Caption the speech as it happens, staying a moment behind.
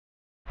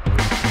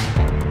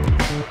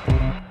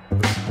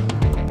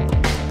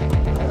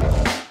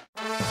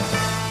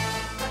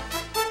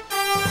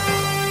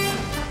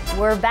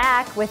We're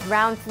back with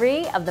round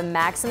 3 of the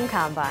Maxim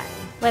Combine.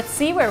 Let's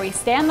see where we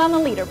stand on the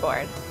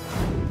leaderboard.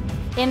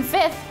 In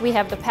 5th, we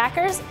have the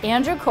Packers'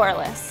 Andrew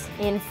Corliss.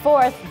 In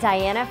 4th,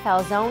 Diana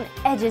Falzone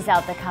edges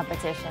out the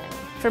competition.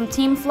 From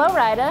Team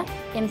Flowrida,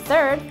 in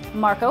 3rd,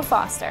 Marco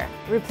Foster.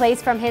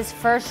 Replaced from his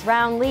first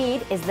round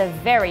lead is the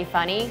very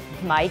funny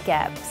Mike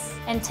Epps.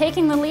 And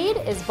taking the lead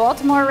is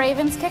Baltimore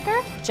Ravens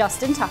kicker,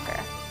 Justin Tucker.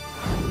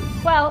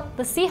 Well,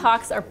 the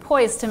Seahawks are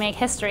poised to make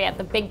history at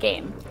the big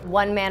game.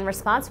 One man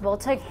responsible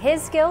took his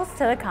skills to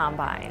the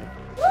Combine.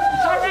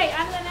 All right,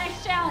 on to the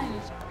next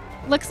challenge.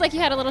 Looks like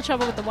you had a little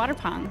trouble with the water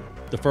pong.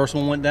 The first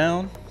one went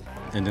down,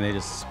 and then they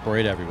just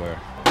sprayed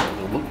everywhere.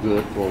 It looked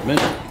good for a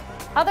minute.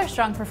 Other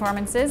strong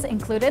performances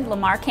included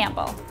Lamar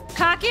Campbell.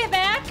 Cock it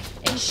back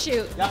and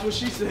shoot. That's what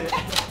she said.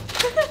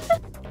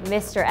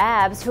 Mr.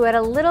 Abs, who had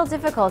a little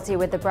difficulty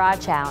with the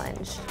broad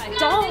challenge.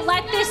 Don't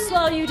let this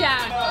slow you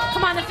down.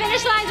 Come on, the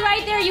finish line's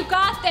right there. You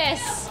got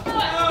this.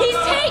 He's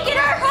taking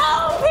her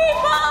home,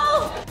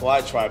 people! Well,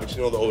 I tried, but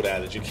you know the old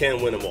adage, you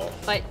can't win them all.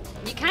 But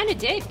you kind of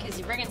did, because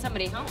you're bringing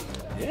somebody home.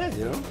 Yeah,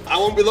 you know. I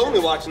won't be lonely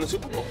watching the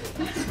Super Bowl.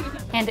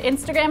 And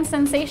Instagram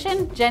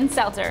sensation Jen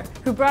Selter,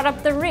 who brought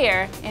up the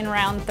rear in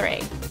round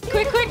 3.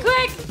 Quick, quick,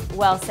 quick!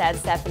 Well said,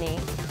 Stephanie.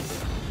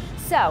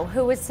 So,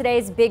 who was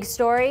today's big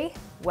story?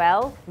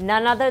 Well,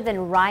 none other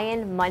than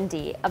Ryan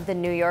Mundy of the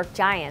New York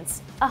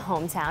Giants, a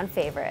hometown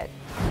favorite.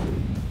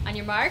 On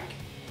your mark,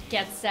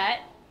 get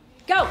set,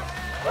 go!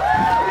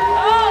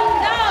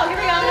 Oh no,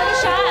 here we go, another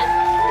shot.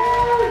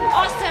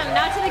 Awesome,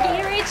 now to the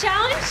Gatorade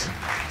challenge.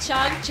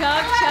 Chug,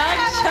 chug, chug,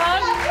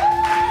 chug.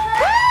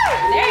 Woo!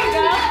 There you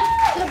go.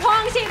 To the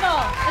pong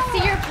table. Let's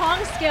see your pong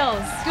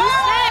skills.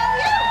 Gooseneck,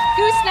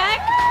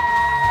 gooseneck.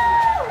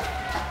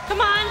 Come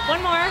on,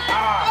 one more.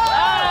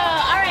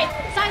 Oh, all right,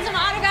 sign some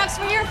autographs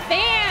for your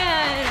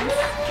fans.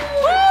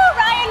 Woo,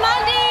 Ryan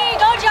Mundy,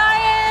 go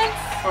Giants.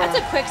 That's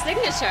a quick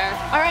signature.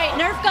 All right,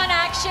 Nerf gun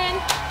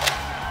action.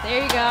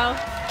 There you go.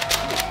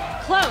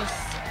 Close.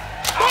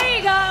 There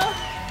you go.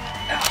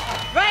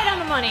 Right on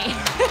the money.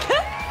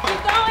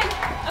 Keep going.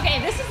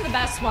 Okay, this is the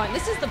best one.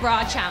 This is the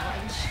broad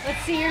challenge.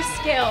 Let's see your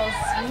skills.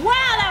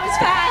 Wow, that was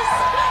fast.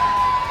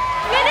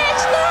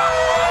 Finish line!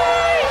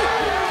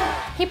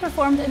 He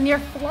performed a near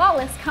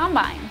flawless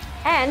combine.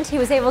 And he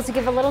was able to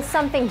give a little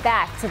something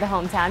back to the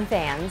hometown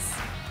fans.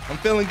 I'm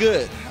feeling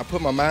good. I put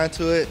my mind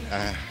to it.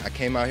 I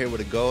came out here with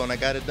a goal and I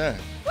got it done.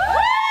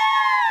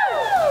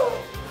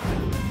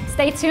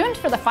 Stay tuned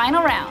for the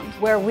final round,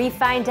 where we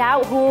find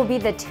out who will be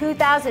the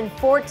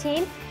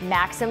 2014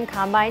 Maxim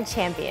Combine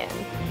champion.